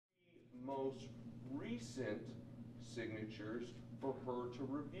most recent signatures for her to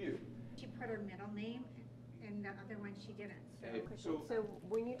review. She put her middle name, and the other one she didn't. So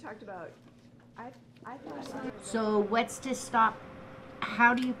when you talked about, I thought. So what's to stop?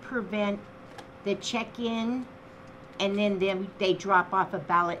 How do you prevent the check-in and then they drop off a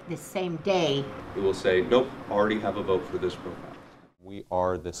ballot the same day? It will say, nope, already have a vote for this profile. We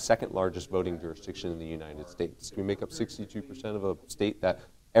are the second largest voting jurisdiction in the United States. We make up 62% of a state that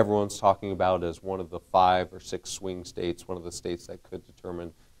everyone's talking about as one of the 5 or 6 swing states, one of the states that could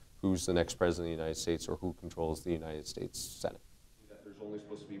determine who's the next president of the United States or who controls the United States Senate. There's only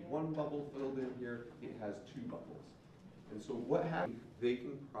supposed to be 1 bubble filled in here. It has 2 bubbles. And so what happens, they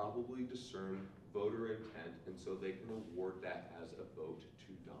can probably discern voter intent, and so they can award that as a vote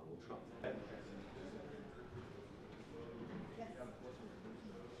to Donald Trump.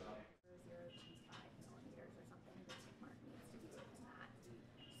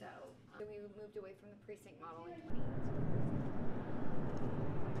 So we moved away from the precinct model in 2018.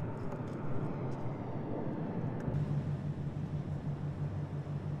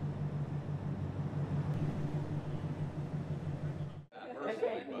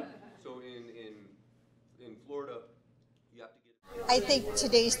 So in Florida, you have to get. I think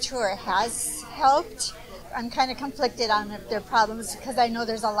today's tour has helped. I'm kind of conflicted on if there are problems because I know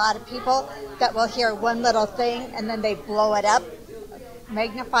there's a lot of people that will hear one little thing and then they blow it up,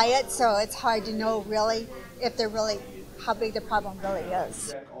 magnify it, so it's hard to know really if they're really how big the problem really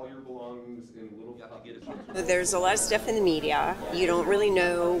is. All your belongings in little. There's a lot of stuff in the media. You don't really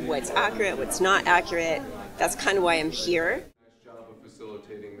know what's accurate, what's not accurate. That's kind of why I'm here. Nice job of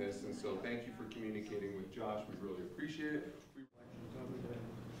facilitating this, and so thank you for communicating with Josh. We really appreciate it.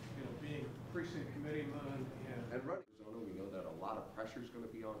 Being precinct committeeman and running Arizona, we know that a lot of pressure is going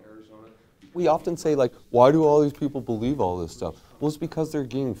to be on Arizona. We often say, like, why do all these people believe all this stuff? Well, it's because they're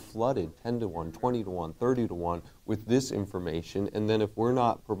getting flooded 10 to 1, 20 to 1, 30 to 1 with this information, and then if we're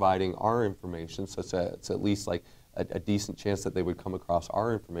not providing our information, such that it's at least like a decent chance that they would come across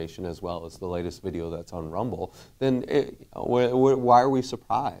our information as well as the latest video that's on Rumble, then why are we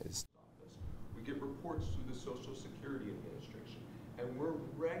surprised? We get reports through the Social Security Administration, and we're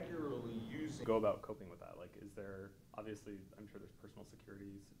regularly using. Go about coping with that? Like, is there, obviously, I'm sure there's personal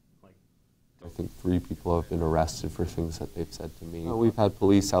securities, like. I think 3 people have been arrested for things that they've said to me. We've had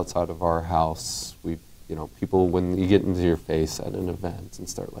police outside of our house. People, when you get into your face at an event and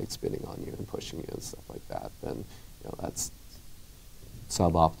start like spitting on you and pushing you and stuff like that, then that's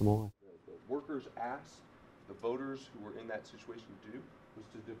suboptimal. The workers asked the voters who were in that situation to do was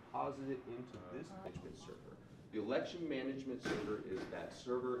to deposit it into this management server. The election management server is that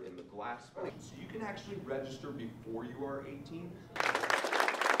server in the glass box. So you can actually register before you are 18.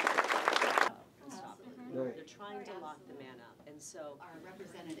 They're trying to lock the man up, and so our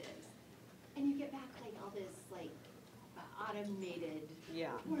representatives, and you get back like all this like automated.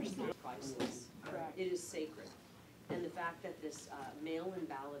 Yeah, it's priceless. Correct. It is sacred, and the fact that this mail-in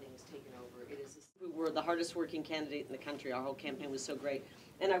balloting has taken over, it is. We were the hardest working candidate in the country. Our whole campaign was so great,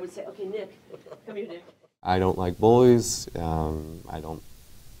 and I would say, okay, Nick, come here, Nick. I don't like bullies. I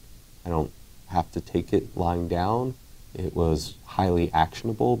don't have to take it lying down. It was highly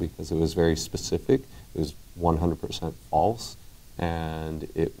actionable because it was very specific. It was 100% false, and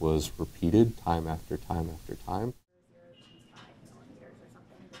it was repeated time after time after time.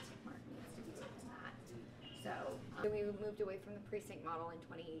 So we moved away from the precinct model in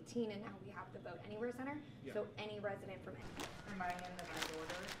 2018, and now we have the Vote Anywhere Center. Yep. So any resident from. Am I in the right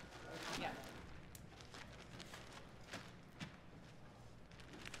order? Yeah.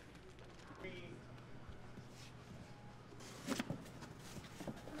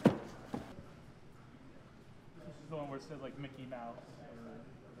 The one where it says like Mickey Mouse.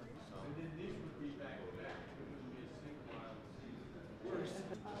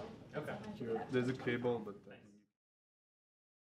 Or... Okay. There's a cable, but.